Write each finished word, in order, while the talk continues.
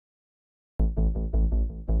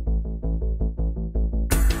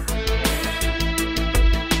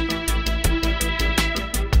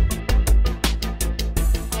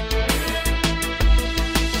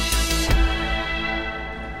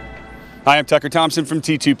Hi, I'm Tucker Thompson from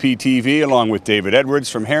T2P TV, along with David Edwards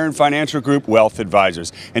from Heron Financial Group Wealth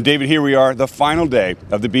Advisors. And David, here we are, the final day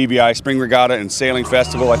of the BVI Spring Regatta and Sailing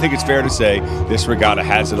Festival. I think it's fair to say this regatta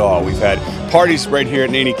has it all. We've had parties right here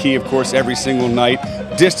at Naney Key, of course, every single night.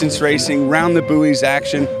 Distance racing, round the buoys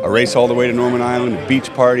action, a race all the way to Norman Island, a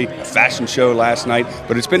beach party, a fashion show last night.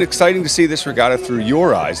 But it's been exciting to see this regatta through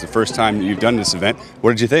your eyes the first time that you've done this event.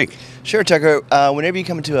 What did you think? Sure, Tucker. Whenever you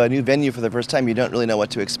come to a new venue for the first time, you don't really know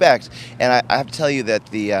what to expect. And I have to tell you that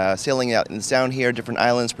the sailing out in sound here, different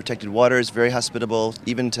islands, protected waters, very hospitable,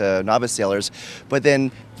 even to novice sailors. But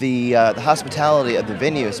then the hospitality of the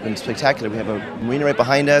venue has been spectacular. We have a marina right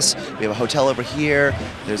behind us. We have a hotel over here.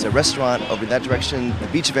 There's a restaurant over in that direction. The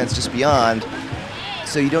beach event's just beyond.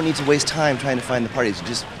 So you don't need to waste time trying to find the parties. You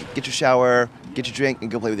just get your shower, get your drink, and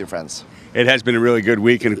go play with your friends. It has been a really good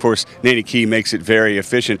week, and of course, Naney Key makes it very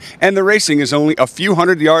efficient. And the racing is only a few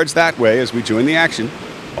hundred yards that way as we join the action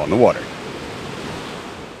on the water.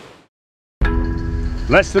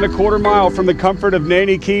 Less than a quarter mile from the comfort of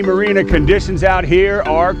Naney Key Marina, conditions out here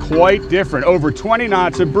are quite different. Over 20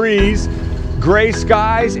 knots of breeze, gray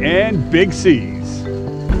skies, and big seas.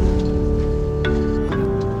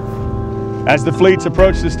 As the fleets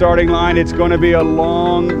approach the starting line, it's going to be a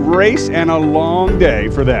long race and a long day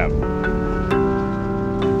for them.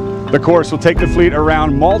 The course will take the fleet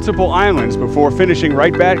around multiple islands before finishing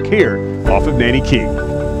right back here off of Naney Key.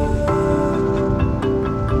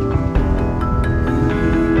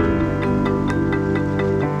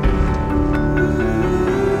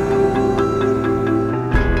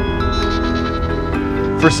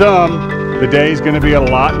 For some, the day is going to be a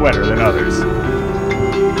lot wetter than others.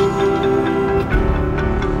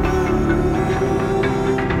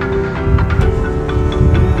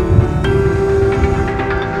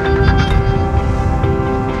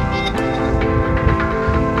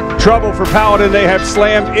 Trouble for Paladin, they have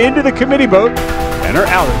slammed into the committee boat and are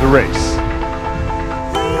out of the race.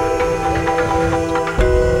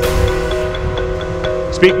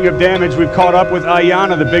 Speaking of damage, we've caught up with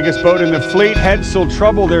Ayana, the biggest boat in the fleet. Headsail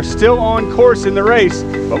trouble, they're still on course in the race,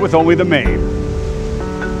 but with only the main.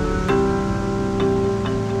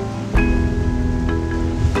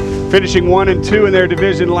 Finishing 1 and 2 in their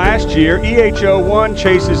division last year, EHO1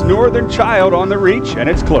 chases Northern Child on the reach, and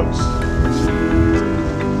it's close.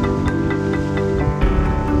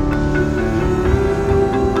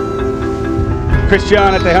 Christian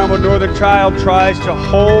at the helm of Northern Child tries to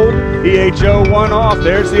hold EHO1 off.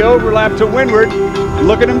 There's the overlap to windward.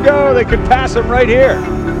 Look at him go. They could pass him right here.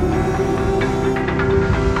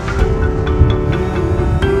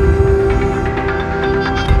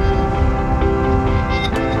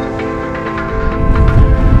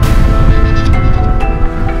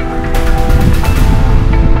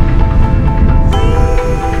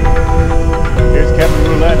 Here's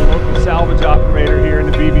Kevin Roulette, local salvage operator here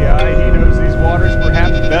in the BVI. He knows these waters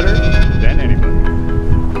perhaps better than anybody.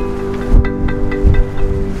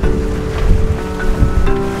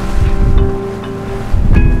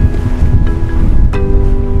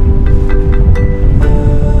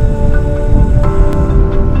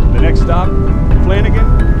 The next stop, Flanagan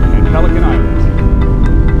and Pelican Island.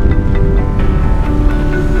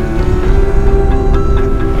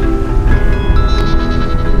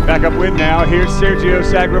 Back upwind now, here's Sergio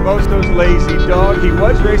Sagramosto's Lazy Dog. He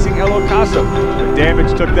was racing El Ocaso, but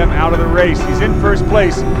damage took them out of the race. He's in first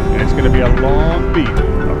place, and it's going to be a long beat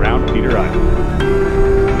around Peter Island.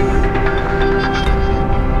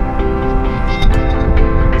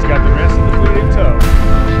 He's got the rest of the fleet in tow.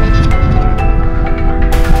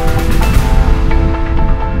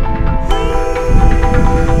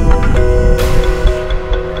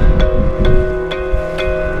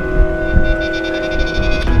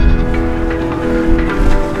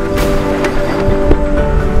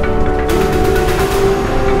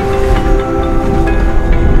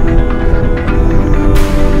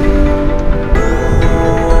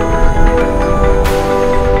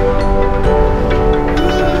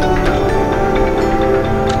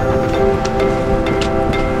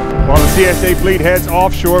 CSA fleet heads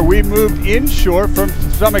offshore. We moved inshore from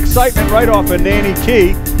some excitement right off of Naney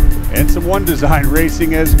Key and some One Design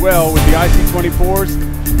racing as well with the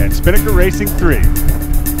IC24s and Spinnaker Racing 3.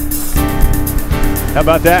 How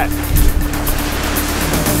about that?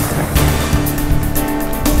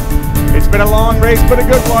 It's been a long race, but a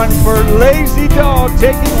good one for Lazy Dog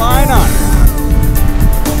taking line honor.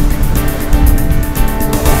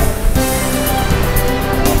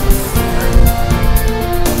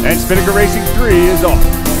 And Spinnaker Racing 3 is off.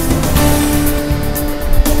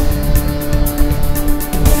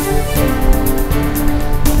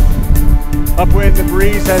 Upwind, the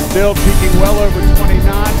breeze has built, peaking well over 20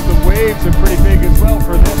 knots. The waves hopes are pretty big as well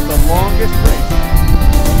for this, the longest race in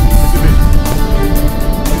the division.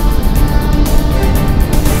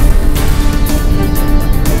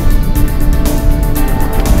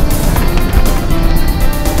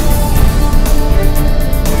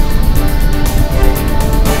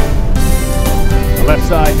 The left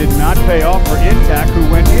side did not pay off for Intac,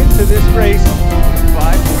 who went into this race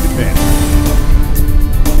 5-point advantage.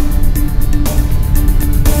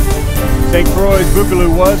 St. Croix's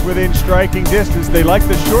Boogaloo was within striking distance. They like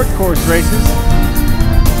the short course races.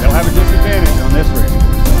 They'll have a disadvantage on this race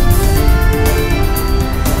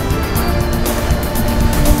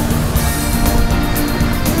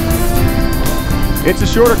course. It's a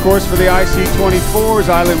shorter course for the IC24s.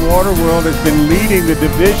 Island Waterworld has been leading the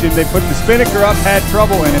division. They put the Spinnaker up, had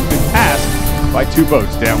trouble, and have been passed by 2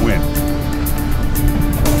 boats downwind.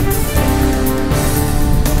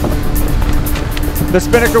 The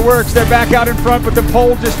Spinnaker works, they're back out in front, but the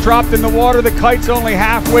pole just dropped in the water. The kite's only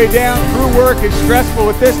halfway down. Crew work is stressful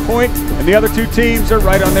at this point, and the other 2 teams are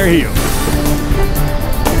right on their heels.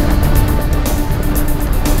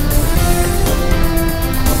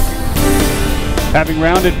 Having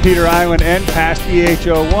rounded Peter Island and past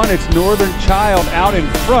EH01, it's Northern Child out in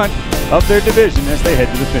front of their division as they head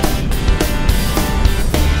to the finish.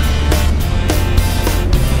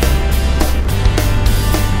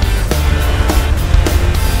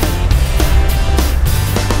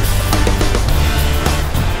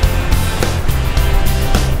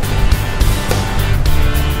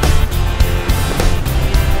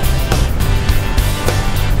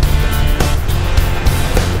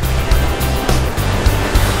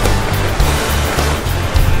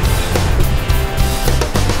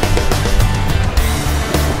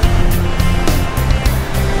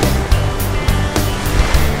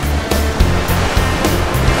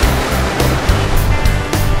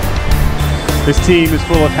 This team is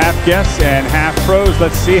full of half guests and half pros.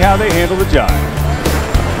 Let's see how they handle the jive.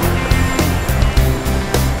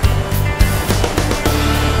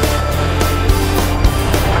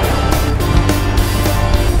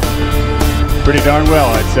 Pretty darn well,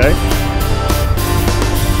 I'd say.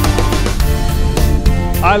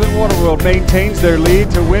 Island Waterworld maintains their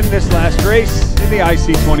lead to win this last race in the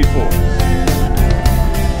IC24.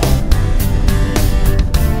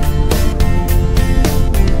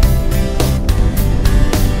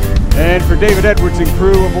 And for David Edwards and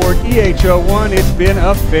crew aboard EH01, it's been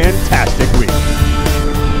a fantastic week.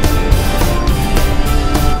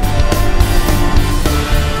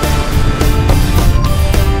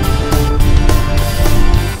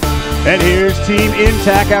 And here's Team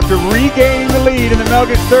Intac after regaining the lead in the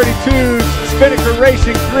Melgus 32's Spinnaker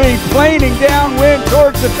Racing 3, planing downwind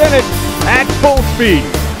towards the finish at full speed.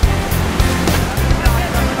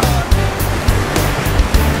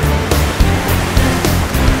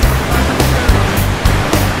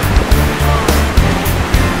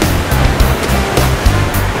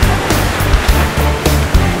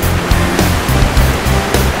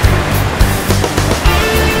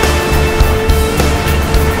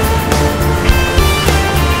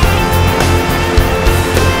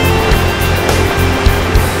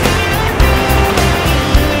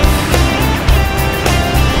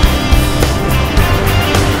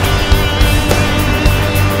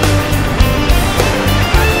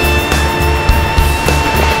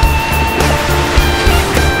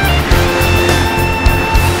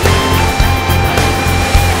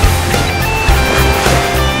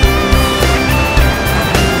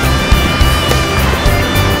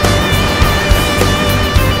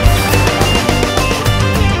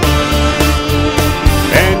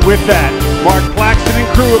 With that, Mark Claxton and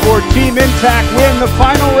crew aboard Team Intac win the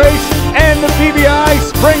final race and the BVI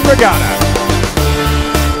Spring Regatta.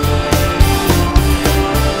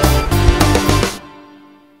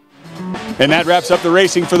 And that wraps up the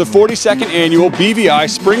racing for the 42nd annual BVI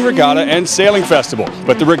Spring Regatta and Sailing Festival.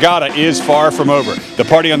 But the regatta is far from over. The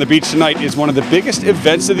party on the beach tonight is one of the biggest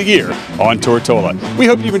events of the year on Tortola. We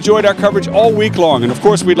hope you've enjoyed our coverage all week long. And of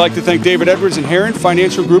course, we'd like to thank David Edwards and Heron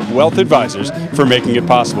Financial Group Wealth Advisors for making it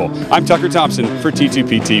possible. I'm Tucker Thompson for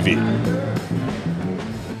T2P TV.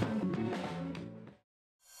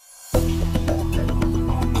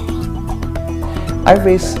 I've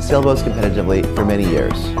raced sailboats competitively for many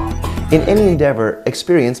years. In any endeavor,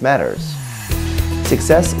 experience matters.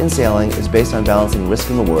 Success in sailing is based on balancing risk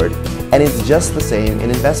and reward, and it's just the same in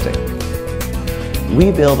investing.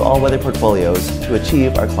 We build all-weather portfolios to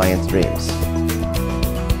achieve our clients' dreams.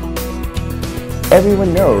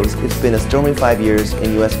 Everyone knows it's been a stormy 5 years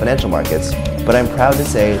in U.S. financial markets, but I'm proud to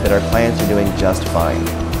say that our clients are doing just fine.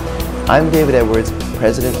 I'm David Edwards,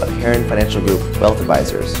 President of Heron Financial Group Wealth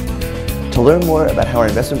Advisors. To learn more about how our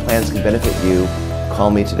investment plans can benefit you,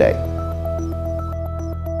 call me today.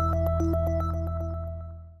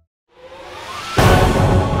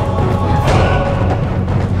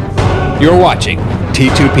 You're watching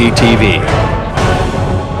T2P TV.